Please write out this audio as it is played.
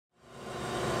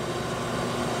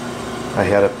I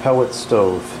had a pellet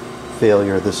stove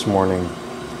failure this morning,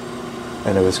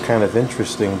 and it was kind of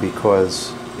interesting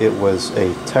because it was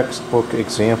a textbook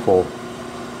example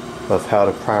of how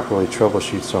to properly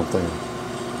troubleshoot something.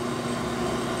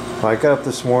 When I got up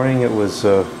this morning, it was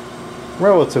a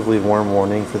relatively warm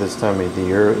morning for this time of the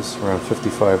year. It was around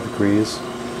 55 degrees,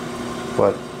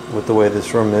 but with the way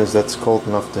this room is, that's cold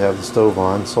enough to have the stove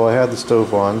on. So I had the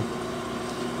stove on,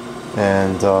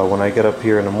 and when I get up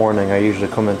here in the morning, I usually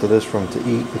come into this room to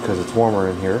eat because it's warmer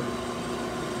in here.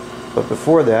 But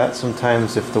before that,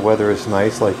 sometimes if the weather is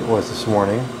nice like it was this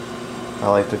morning, I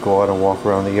like to go out and walk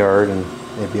around the yard and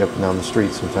maybe up and down the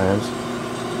street sometimes.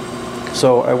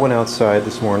 So I went outside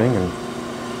this morning, and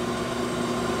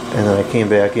then I came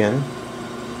back in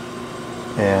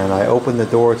and I opened the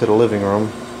door to the living room.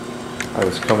 I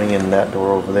was coming in that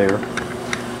door over there.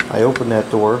 I opened that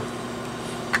door,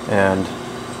 and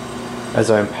as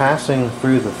I'm passing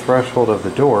through the threshold of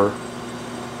the door,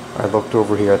 I looked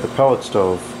over here at the pellet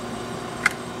stove,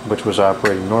 which was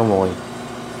operating normally.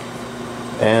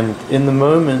 And in the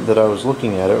moment that I was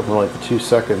looking at it, for like the 2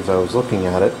 seconds I was looking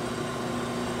at it,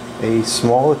 a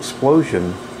small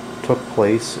explosion took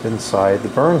place inside the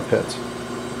burn pit,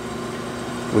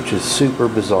 which is super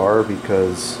bizarre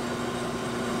because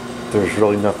there's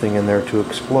really nothing in there to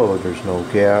explode. There's no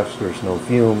gas, there's no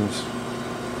fumes.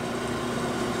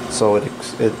 So it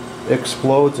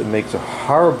explodes, it makes a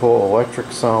horrible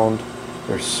electric sound,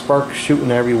 there's sparks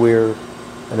shooting everywhere,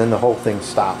 and then the whole thing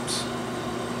stops.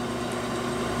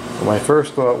 My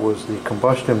first thought was the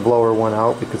combustion blower went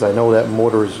out, because I know that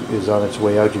motor is on its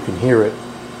way out. You can hear it.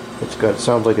 It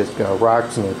sounds like it's got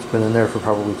rocks in it. It's been in there for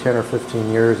probably 10 or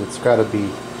 15 years. It's got to be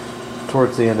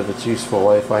towards the end of its useful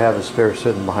life. I have a spare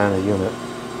sitting behind the unit.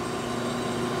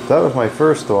 That was my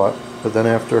first thought, but then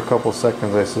after a couple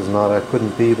seconds I says, no, that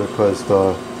couldn't be, because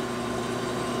the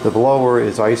blower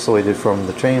is isolated from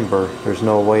the chamber. There's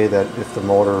no way that if the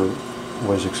motor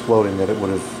was exploding that it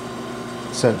would have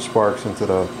sent sparks into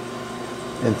the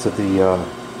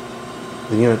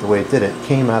unit the way it did. It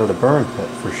came out of the burn pit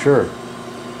for sure.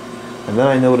 And then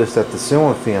I noticed that the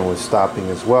ceiling fan was stopping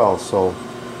as well, so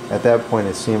at that point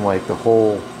it seemed like the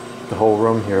whole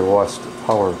room here lost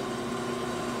power.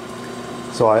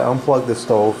 So I unplugged the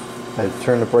stove, I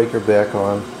turned the breaker back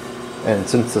on, and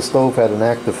since the stove had an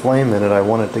active flame in it, I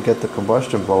wanted to get the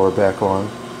combustion blower back on,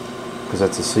 because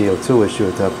that's a CO2 issue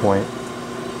at that point.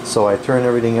 So I turned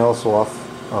everything else off.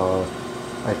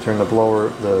 I turned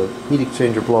the heat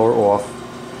exchanger blower off,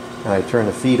 and I turned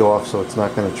the feed off so it's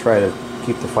not going to try to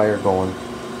keep the fire going.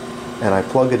 And I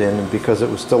plug it in, and because it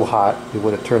was still hot, it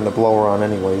would have turned the blower on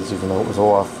anyways, even though it was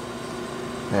off.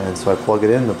 And so I plug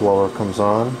it in, the blower comes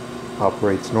on,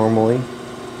 operates normally,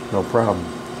 no problem.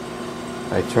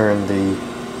 I turn the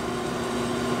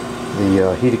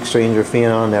heat exchanger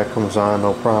fan on, that comes on,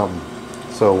 no problem.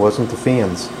 So it wasn't the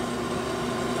fans.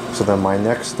 So then my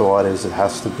next thought is it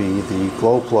has to be the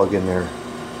glow plug in there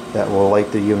that will light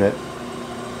the unit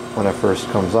when it first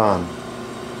comes on.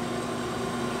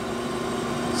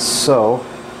 So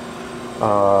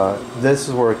this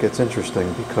is where it gets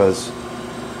interesting, because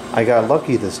I got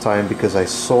lucky this time because I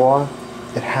saw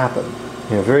it happen.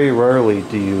 You know, very rarely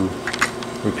do you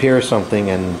repair something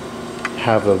and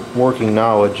have a working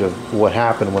knowledge of what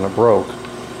happened when it broke.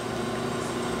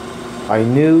 I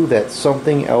knew that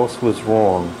something else was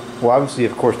wrong. Well, obviously,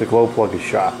 of course, the glow plug is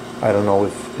shot. I don't know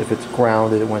if it's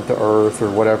grounded, it went to earth, or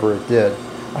whatever it did.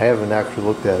 I haven't actually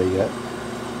looked at it yet.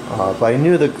 But I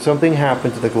knew that something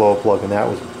happened to the glow plug, and that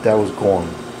was gone.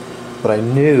 But I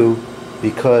knew,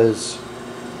 because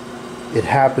it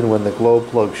happened when the glow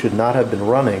plug should not have been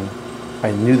running,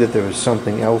 I knew that there was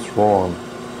something else wrong.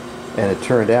 And it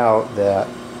turned out that,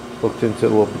 looked into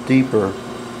it a little bit deeper,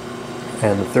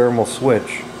 and the thermal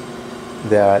switch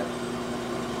that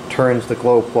turns the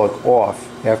glow plug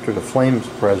off after the flame is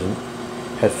present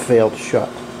had failed shut.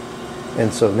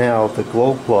 And so now the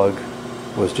glow plug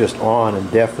was just on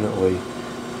indefinitely.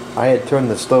 I had turned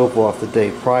the stove off the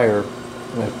day prior,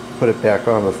 and I put it back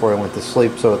on before I went to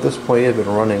sleep. So at this point it had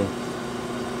been running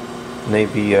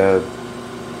maybe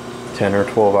 10 or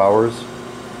 12 hours,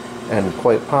 and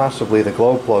quite possibly the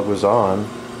glow plug was on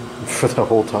for the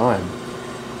whole time.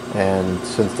 And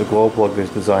since the glow plug is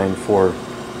designed for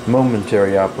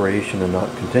momentary operation and not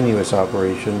continuous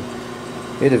operation,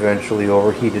 it eventually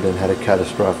overheated and had a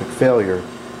catastrophic failure,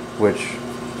 which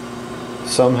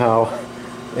somehow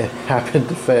it happened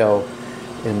to fail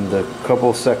in the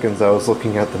couple seconds I was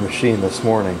looking at the machine this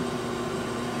morning.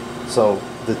 So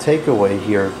the takeaway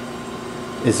here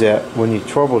is that when you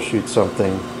troubleshoot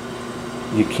something,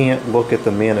 you can't look at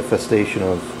the manifestation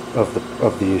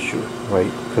of the issue,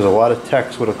 right? Because a lot of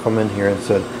techs would have come in here and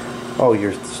said, oh,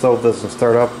 your stove doesn't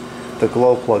start up, the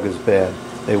glow plug is bad.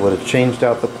 They would have changed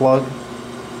out the plug,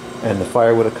 and the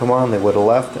fire would have come on, they would have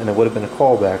left, and it would have been a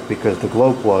callback because the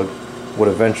glow plug would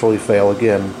eventually fail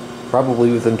again,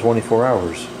 probably within 24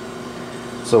 hours.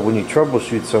 So when you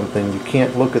troubleshoot something, you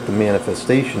can't look at the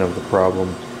manifestation of the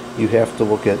problem. You have to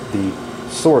look at the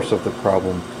source of the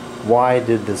problem. Why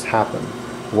did this happen?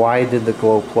 Why did the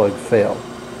glow plug fail?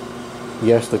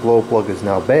 Yes, the glow plug is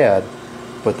now bad,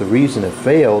 but the reason it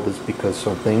failed is because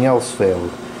something else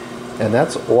failed. And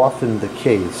that's often the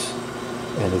case.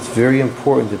 And it's very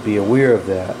important to be aware of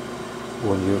that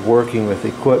when you're working with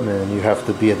equipment and you have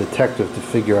to be a detective to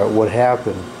figure out what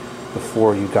happened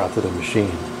before you got to the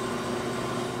machine.